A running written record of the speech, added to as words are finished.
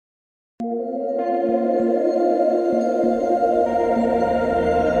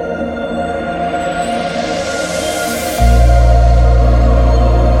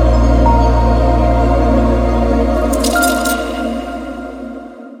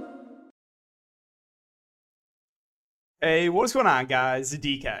Hey, what's going on, guys?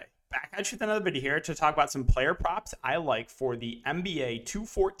 DK. Back at you with another video here to talk about some player props I like for the NBA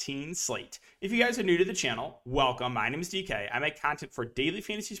 214 slate. If you guys are new to the channel, welcome. My name is DK. I make content for daily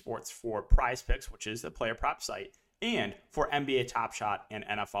fantasy sports for Prizepicks, which is the player prop site, and for NBA Top Shot and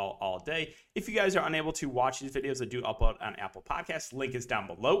NFL All Day. If you guys are unable to watch these videos, I do upload on Apple Podcasts. Link is down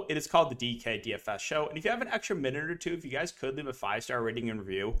below. It is called the DK DFS Show. And if you have an extra minute or two, if you guys could leave a 5-star rating and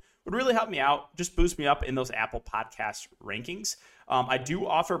review, would really help me out. Just boost me up in those Apple Podcast rankings. I do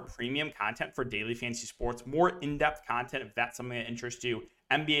offer premium content for daily fantasy sports, more in-depth content if that's something that interests you.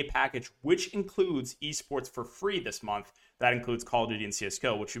 NBA package, which includes esports for free this month. That includes Call of Duty and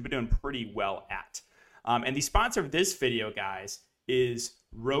CSGO, which we've been doing pretty well at. And the sponsor of this video, guys, is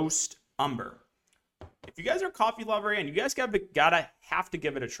Roast Umber. If you guys are a coffee lover and you guys gotta have to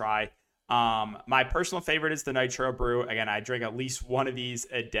give it a try, my personal favorite is the Nitro Brew. Again, I drink at least one of these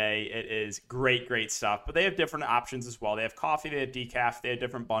a day. It is great stuff. But they have different options as well. They have coffee, they have decaf, they have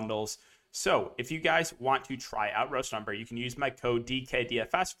different bundles. So if you guys want to try out Roast Umber, you can use my code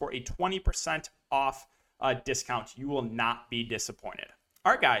DKDFS for a 20% off discount. You will not be disappointed.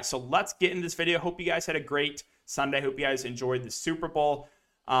 All right, guys, so let's get into this video. Hope you guys had a great Sunday. Hope you guys enjoyed the Super Bowl.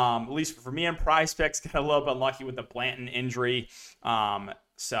 At least for me and Prizepicks, got a little bit unlucky with the Blanton injury.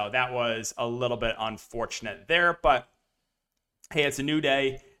 So that was a little bit unfortunate there. But, hey, it's a new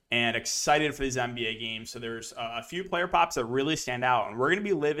day and excited for these NBA games. So there's a few player props that really stand out. And we're going to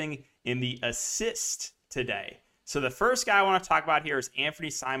be living in the assist today. So the first guy I want to talk about here is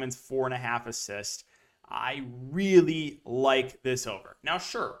Anthony Simons' 4.5 assists. I really like this over. Now,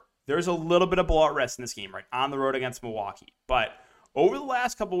 sure, there's a little bit of blowout risk in this game, right? On the road against Milwaukee. But over the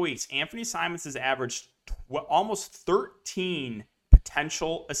last couple of weeks, Anthony Simons has averaged almost 13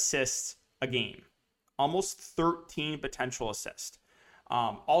 potential assists a game. Almost 13 potential assists.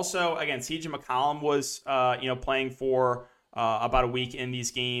 Also, again, CJ McCollum was playing for about a week in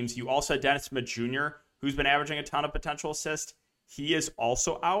these games. You also had Dennis Smith Jr., who's been averaging a ton of potential assists. He is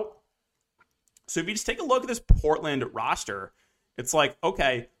also out. So if you just take a look at this Portland roster, it's like,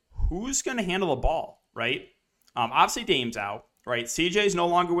 okay, who's going to handle the ball, right? Obviously, Dame's out, right? CJ's no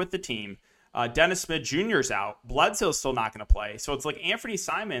longer with the team. Dennis Smith Jr.'s out. Bledsoe's still not going to play. So it's like Anthony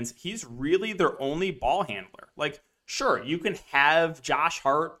Simons, he's really their only ball handler. Like, sure, you can have Josh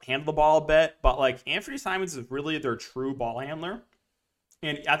Hart handle the ball a bit, but like Anthony Simons is really their true ball handler.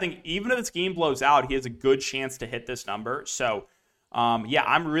 And I think even if this game blows out, he has a good chance to hit this number. So,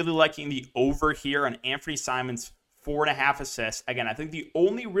 I'm really liking the over here on Anthony Simons' 4.5 assists. Again, I think the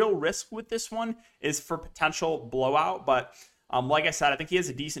only real risk with this one is for potential blowout. But like I said, I think he has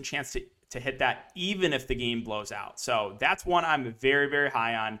a decent chance to hit that even if the game blows out. So that's one I'm very, very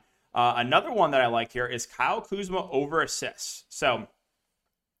high on. Another one that I like here is Kyle Kuzma over assists. So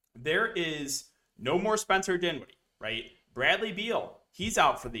there is no more Spencer Dinwiddie, right? Bradley Beal, he's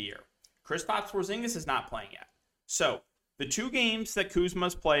out for the year. Kristaps Porzingis is not playing yet. So the two games that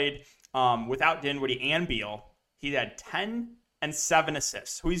Kuzma's played without Dinwiddie and Beal, he had 10 and 7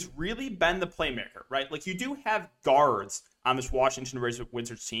 assists. So he's really been the playmaker, right? Like you do have guards on this Washington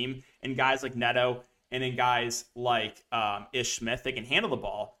Wizards team and guys like Neto and then guys like Ish Smith, they can handle the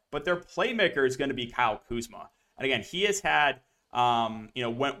ball, but their playmaker is going to be Kyle Kuzma. And again, he has had,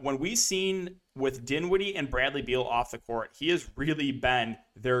 when we've seen with Dinwiddie and Bradley Beal off the court, he has really been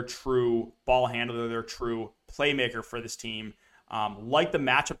their true ball handler, their true playmaker for this team. Like the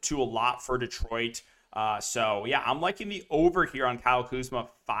matchup too a lot for Detroit. I'm liking the over here on Kyle Kuzma,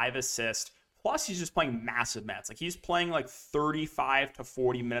 5 assists. Plus, he's just playing massive minutes. Like he's playing like 35 to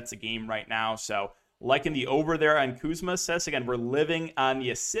 40 minutes a game right now. So liking the over there on Kuzma assists. Again, we're living on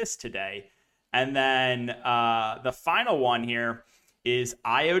the assist today. And then the final one here is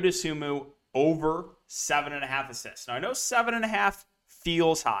Ayo Dosunmu over 7.5 assists. Now, I know 7.5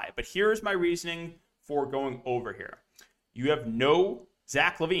 feels high, but here's my reasoning for going over here. You have no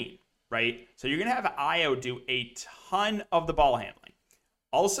Zach LaVine, right? So you're going to have Ayo do a ton of the ball handling.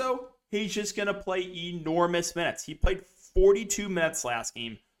 Also, he's just going to play enormous minutes. He played 42 minutes last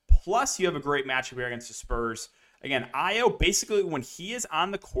game. Plus, you have a great matchup here against the Spurs. Again, Ayo, basically, when he is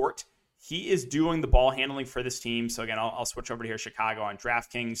on the court, he is doing the ball handling for this team. So, again, I'll switch over to here, Chicago on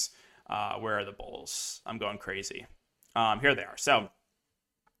DraftKings. Where are the Bulls? I'm going crazy. Here they are. So,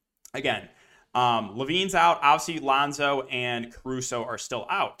 again, LaVine's out. Obviously, Lonzo and Caruso are still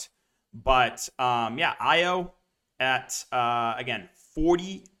out. But, Ayo at, again,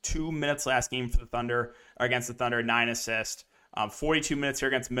 42 minutes last game for the Thunder, or against the Thunder, 9 assists. 42 minutes here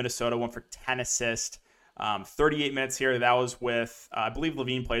against Minnesota, went for 10 assists. 38 minutes here, that was with, I believe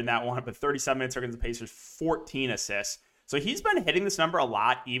LaVine played in that one, but 37 minutes here against the Pacers, 14 assists. So he's been hitting this number a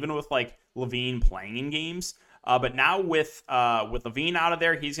lot, even with like LaVine playing in games. But now with Levine out of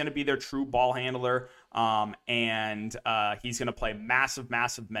there, he's going to be their true ball handler, and he's going to play massive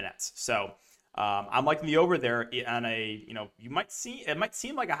minutes. So I'm liking the over there on a, it might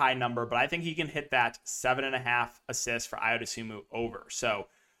seem like a high number, but I think he can hit that 7.5 assists for Ayo Dosunmu over. So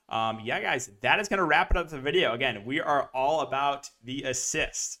yeah, guys, that is going to wrap it up the video. Again, we are all about the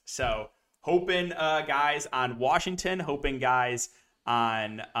assists. So hoping guys on Washington, hoping guys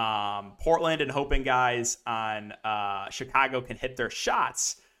on Portland, and hoping guys on Chicago can hit their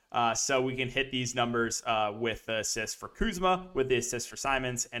shots, so we can hit these numbers with the assists for Kuzma, with the assists for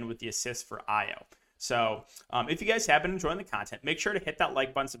Simons, and with the assists for Ayo. So if you guys have been enjoying the content, make sure to hit that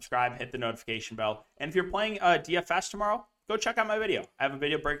like button, subscribe, hit the notification bell. And if you're playing DFS tomorrow, go check out my video. I have a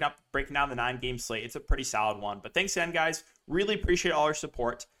video breaking down the 9-game slate. It's a pretty solid one. But thanks again, guys. Really appreciate all your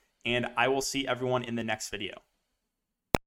support, and I will see everyone in the next video.